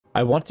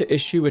I want to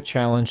issue a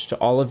challenge to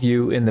all of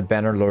you in the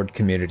Bannerlord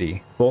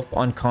community, both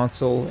on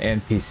console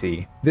and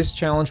PC. This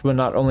challenge will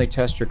not only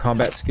test your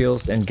combat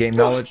skills and game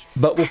knowledge,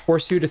 but will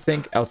force you to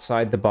think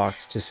outside the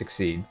box to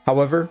succeed.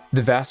 However,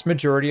 the vast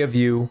majority of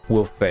you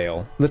will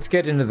fail. Let's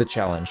get into the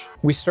challenge.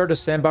 We start a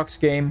sandbox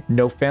game,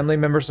 no family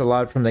members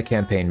allowed from the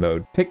campaign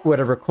mode. Pick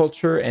whatever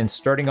culture and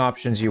starting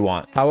options you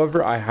want.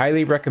 However, I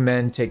highly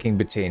recommend taking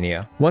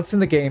Botania. Once in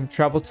the game,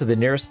 travel to the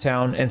nearest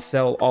town and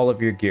sell all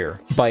of your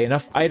gear. Buy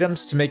enough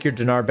items to make your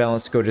dinar balance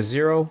go to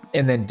 0,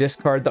 and then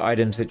discard the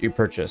items that you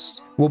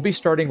purchased. We'll be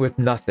starting with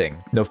nothing.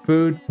 No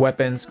food,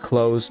 weapons,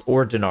 clothes,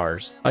 or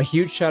dinars. A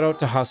huge shout out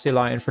to Hasi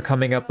Lion for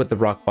coming up with the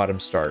rock bottom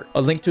start.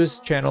 A link to his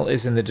channel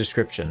is in the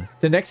description.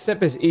 The next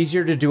step is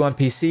easier to do on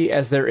PC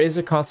as there is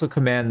a console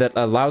command that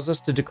allows us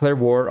to declare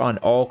war on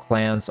all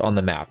clans on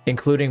the map,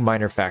 including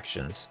minor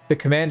factions. The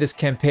command is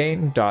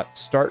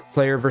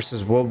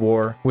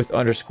campaign.startplayervs.worldwar with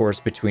underscores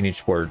between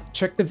each word.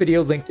 Check the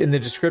video linked in the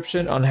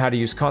description on how to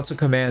use console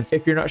commands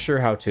if you're not sure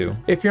how to.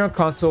 If you're on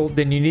console,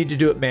 then you need to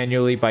do it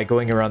manually by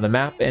going around the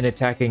map and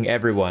attacking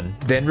everyone,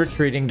 then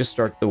retreating to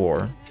start the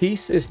war.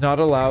 Peace is not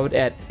allowed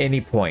at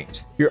any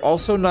point. You're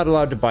also not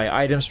allowed to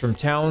buy items from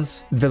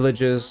towns,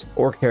 villages,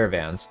 or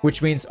caravans,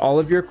 which means all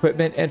of your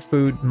equipment and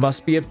food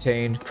must be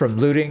obtained from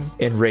looting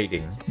and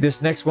raiding.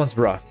 This next one's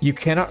rough. You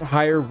cannot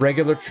hire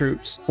regular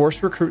troops,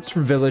 force recruits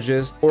from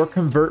villages, or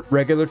convert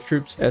regular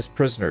troops as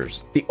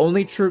prisoners. The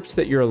only troops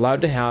that you're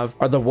allowed to have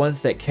are the ones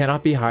that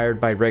cannot be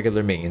hired by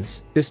regular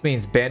means. This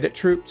means bandit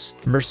troops,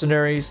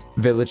 mercenaries,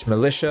 village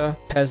militia,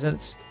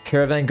 peasants,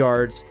 caravan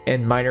guards,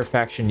 and minor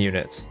faction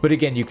units. But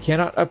again, you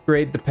cannot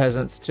upgrade the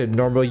peasants to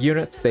normal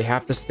units, they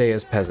have to stay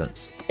as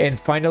peasants. And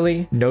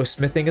finally, no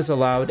smithing is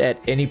allowed at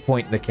any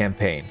point in the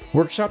campaign.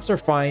 Workshops are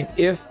fine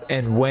if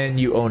and when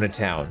you own a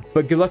town,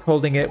 but good luck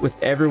holding it with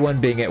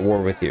everyone being at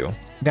war with you.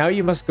 Now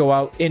you must go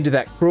out into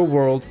that cruel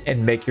world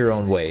and make your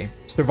own way.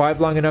 Survive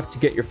long enough to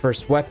get your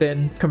first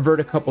weapon, convert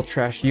a couple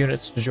trash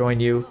units to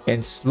join you,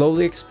 and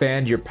slowly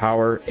expand your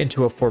power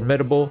into a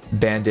formidable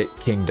bandit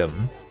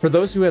kingdom. For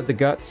those who have the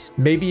guts,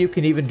 maybe you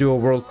can even do a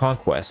world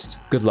conquest.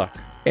 Good luck.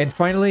 And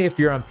finally, if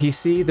you're on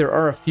PC, there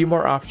are a few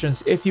more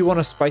options if you want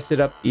to spice it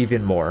up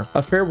even more.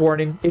 A fair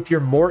warning, if you're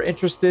more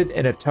interested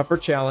in a tougher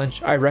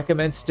challenge, I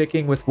recommend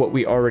sticking with what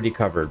we already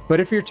covered.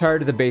 But if you're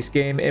tired of the base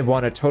game and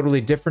want a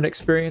totally different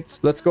experience,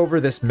 let's go over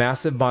this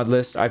massive mod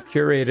list I've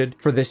curated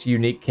for this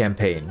unique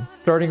campaign.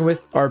 Starting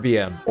with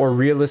RBM, or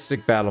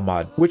Realistic Battle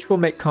Mod, which will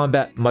make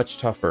combat much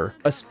tougher,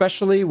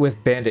 especially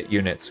with bandit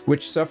units,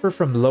 which suffer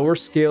from lower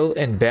skill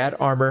and bad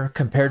armor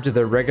compared to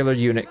their regular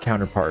unit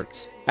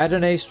counterparts.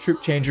 Adonai's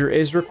Troop Changer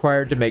is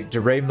required to make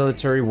Denars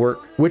military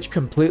work, which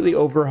completely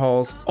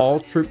overhauls all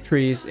troop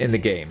trees in the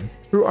game.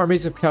 True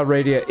Armies of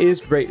Calradia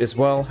is great as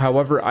well,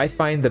 however I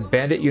find the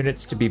bandit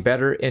units to be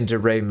better in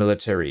Denars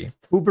military.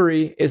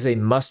 Uberi is a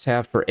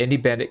must-have for any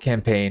bandit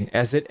campaign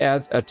as it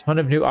adds a ton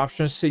of new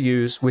options to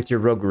use with your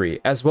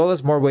roguery, as well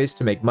as more ways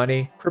to make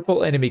money,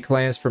 cripple enemy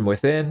clans from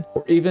within,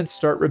 or even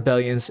start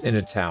rebellions in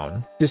a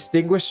town.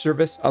 Distinguished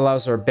Service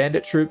allows our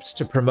bandit troops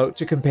to promote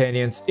to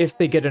companions if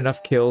they get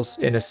enough kills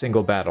in a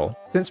single battle.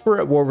 Since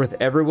we're at war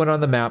with everyone on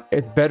the map,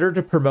 it's better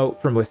to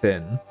promote from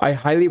within. I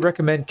highly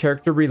recommend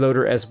Character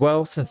Reloader as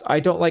well, since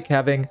I don't like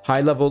having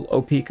high-level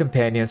OP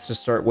companions to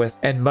start with,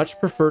 and much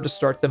prefer to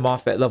start them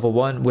off at level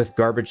 1 with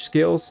garbage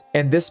skills,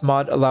 and this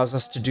mod allows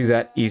us to do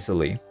that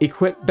easily.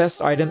 Equip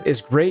Best Item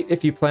is great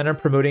if you plan on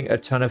promoting a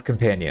ton of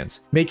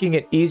companions, making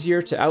it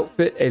easier to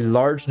outfit a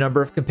large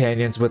number of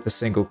companions with a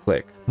single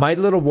click. My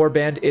Little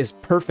Warband is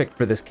perfect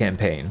for this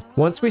campaign.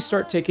 Once we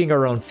start taking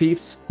our own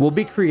fiefs, we'll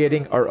be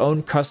creating our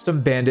own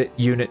custom bandit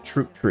unit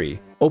troop tree.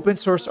 Open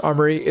source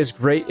Armory is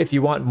great if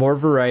you want more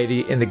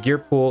variety in the gear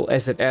pool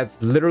as it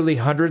adds literally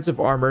hundreds of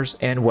armors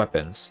and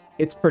weapons.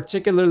 It's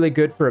particularly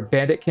good for a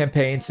bandit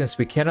campaign since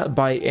we cannot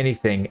buy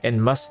anything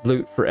and must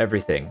loot for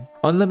everything.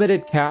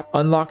 Unlimited Cap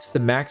unlocks the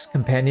max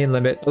companion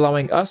limit,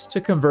 allowing us to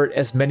convert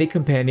as many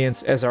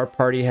companions as our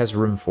party has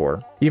room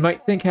for. You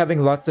might think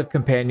having lots of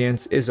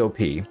companions is OP.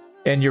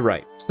 And you're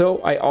right. So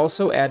I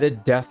also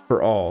added Death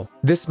for All.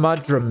 This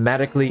mod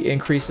dramatically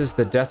increases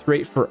the death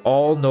rate for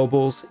all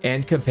nobles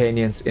and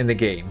companions in the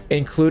game,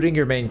 including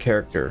your main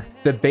character.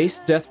 The base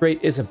death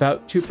rate is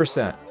about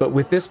 2%, but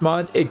with this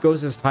mod, it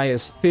goes as high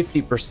as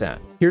 50%.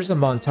 Here's a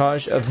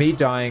montage of me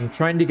dying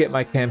trying to get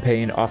my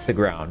campaign off the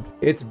ground.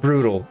 It's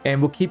brutal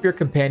and will keep your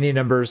companion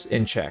numbers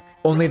in check.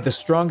 Only the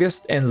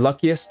strongest and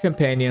luckiest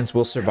companions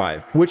will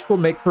survive, which will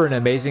make for an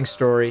amazing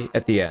story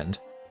at the end.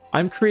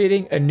 I'm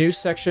creating a new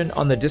section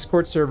on the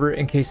Discord server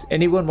in case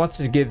anyone wants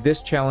to give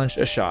this challenge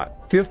a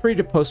shot. Feel free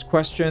to post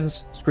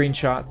questions,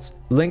 screenshots,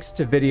 links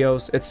to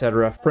videos,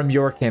 etc. from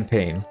your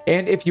campaign.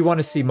 And if you want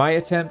to see my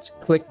attempt,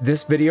 click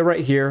this video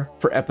right here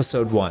for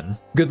episode 1.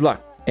 Good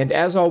luck! And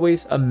as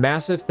always, a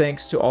massive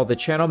thanks to all the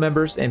channel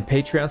members and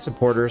Patreon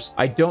supporters.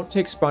 I don't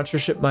take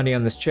sponsorship money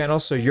on this channel,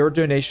 so your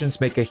donations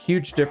make a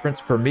huge difference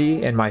for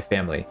me and my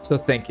family. So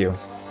thank you.